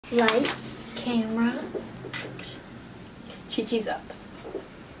Lights, camera, action. Chi-Chi's up.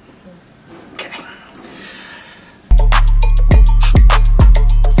 Okay.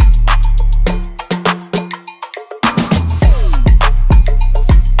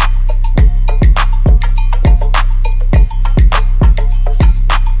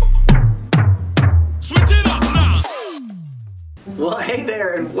 Well, hey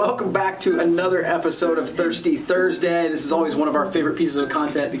there, and welcome back to another episode of Thirsty Thursday. This is always one of our favorite pieces of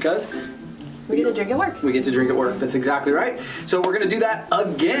content because we get to drink at work. We get to drink at work. That's exactly right. So we're going to do that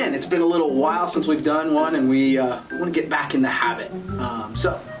again. It's been a little while since we've done one, and we want to get back in the habit.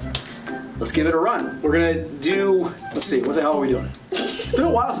 So let's give it a run. We're going to do, let's see, what the hell are we doing? It's been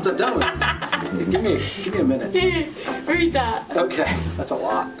a while since I've done one. Give me a minute. Read that. Okay, that's a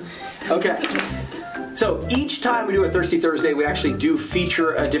lot. Okay. So each time we do a Thirsty Thursday, we actually do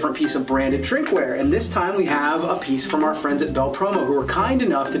feature a different piece of branded drinkware. And this time we have a piece from our friends at Bell Promo who were kind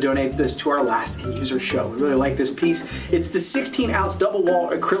enough to donate this to our last end user show. We really like this piece. It's the 16-ounce double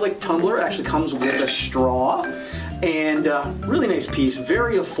wall acrylic tumbler. It actually comes with a straw. And really nice piece,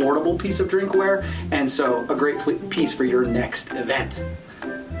 very affordable piece of drinkware. And so a great piece for your next event.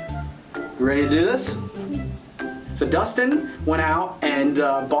 You ready to do this? So Dustin went out and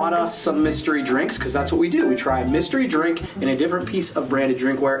bought us some mystery drinks, because that's what we do. We try a mystery drink in a different piece of branded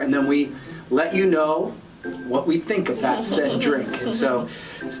drinkware, and then we let you know what we think of that said drink. And so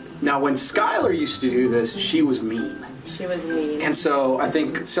now when Skylar used to do this, she was mean. She was mean. And so I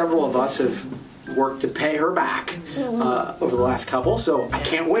think several of us have worked to pay her back over the last couple, so I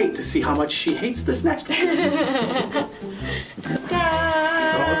can't wait to see how much she hates this next one. You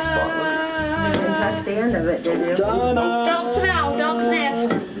didn't touch the end of it, did you? Don't smell, don't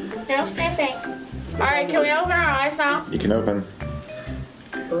sniff. No sniffing. Alright, can we open our eyes now? You can open.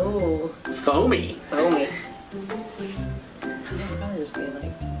 Ooh. Foamy. Foamy. It'll probably just be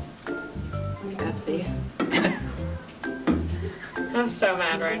like Pepsi. I'm so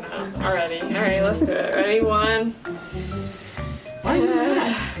mad right now already. Alright, let's do it. Ready? One. Why are you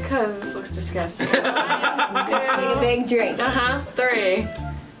mad? Because this looks disgusting. One, Take a big drink. three.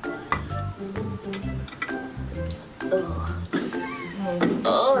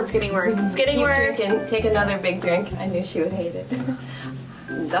 Oh, it's getting worse. It's getting Keep worse. drinking. Take another big drink. I knew she would hate it.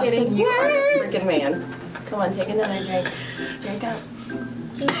 Dustin, you are worse. the freaking man. Come on, take another drink. Drink up.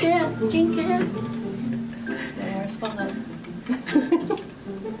 Drink it up. Drink it up. There, swallow.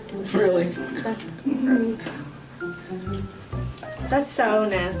 Really? That's gross. That's so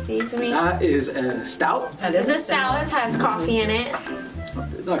nasty to me. That is a stout. That This is is stout. It has coffee in it.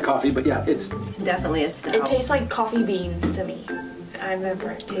 It's not coffee, but yeah, it's... definitely a stout. It tastes like coffee beans to me. I've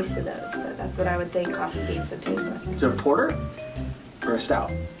never tasted those, but that's what I would think coffee beans would taste like. Is it a porter or a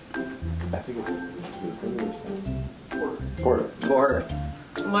stout? I think it's porter. Porter.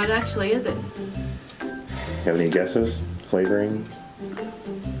 What actually is it? Have any guesses? Flavoring?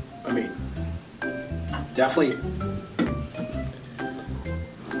 I mean, definitely.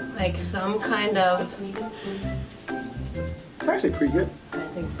 Like some kind of... It's actually pretty good. I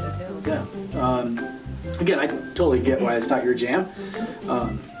think so too. Yeah. Again, I totally get why it's not your jam.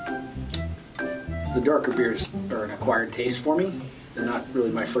 The darker beers are an acquired taste for me. They're not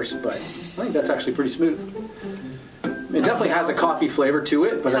really my first, but I think that's actually pretty smooth. It definitely has a coffee flavor to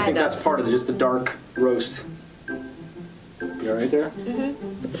it, but I think that's part of just the dark roast. You all right there?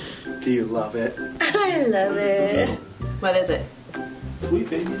 Mm-hmm. Do you love it? I love it. What is it? Sweet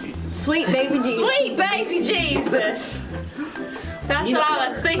baby Jesus. Sweet baby Jesus. Sweet baby Jesus. That's Peanut what I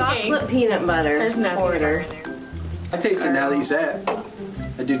was butter. thinking. Chocolate peanut butter. There's no porter. peanut butter in there. I taste it now that you say it.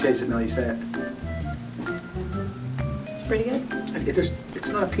 I do taste it now that you say it. It's pretty good. It's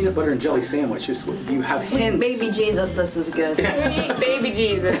not a peanut butter and jelly sandwich. It's you have hints. Baby Jesus, this is good. Sweet baby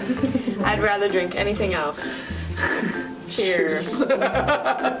Jesus. I'd rather drink anything else. Cheers.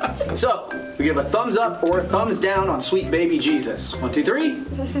 So, we give a thumbs up or a thumbs down on Sweet Baby Jesus. 1, 2, 3.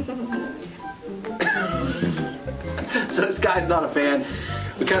 So this guy's not a fan.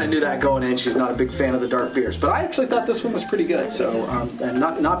 We kind of knew that going in. She's not a big fan of the dark beers. But I actually thought this one was pretty good. So, and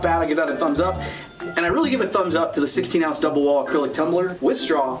not bad. I give that a thumbs up. And I really give a thumbs up to the 16-ounce double wall acrylic tumbler with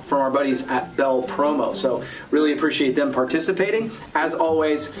straw from our buddies at Bell Promo. So really appreciate them participating. As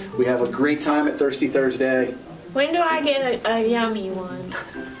always, we have a great time at Thirsty Thursday. When do I get a yummy one?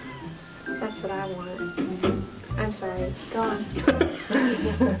 That's what I want. I'm sorry. Go on.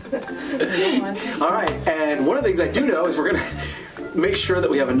 All right, and one of the things I do know is we're going to make sure that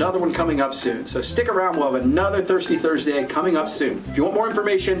we have another one coming up soon. So stick around. We'll have another Thirsty Thursday coming up soon. If you want more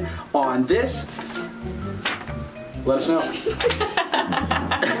information on this, let us know.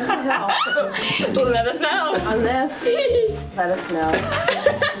 Let us know. On this, let us know.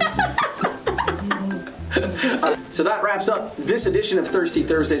 So that wraps up this edition of Thirsty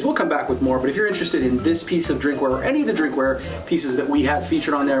Thursdays. We'll come back with more, but if you're interested in this piece of drinkware or any of the drinkware pieces that we have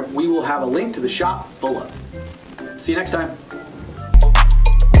featured on there, we will have a link to the shop below. See you next time.